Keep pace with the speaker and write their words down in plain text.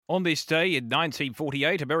On this day in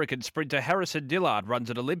 1948, American sprinter Harrison Dillard runs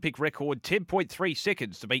an Olympic record 10.3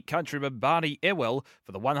 seconds to beat countryman Barney Ewell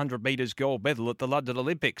for the 100 metres gold medal at the London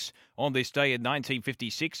Olympics. On this day in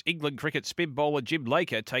 1956, England cricket spin bowler Jim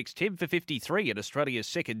Laker takes 10 for 53 in Australia's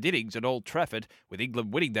second innings at Old Trafford, with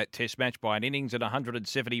England winning that test match by an innings and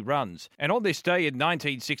 170 runs. And on this day in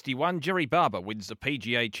 1961, Jerry Barber wins the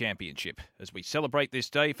PGA Championship. As we celebrate this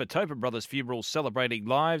day for Tobin Brothers Funerals Celebrating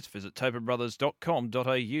Lives, visit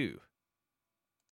tobinbrothers.com.au.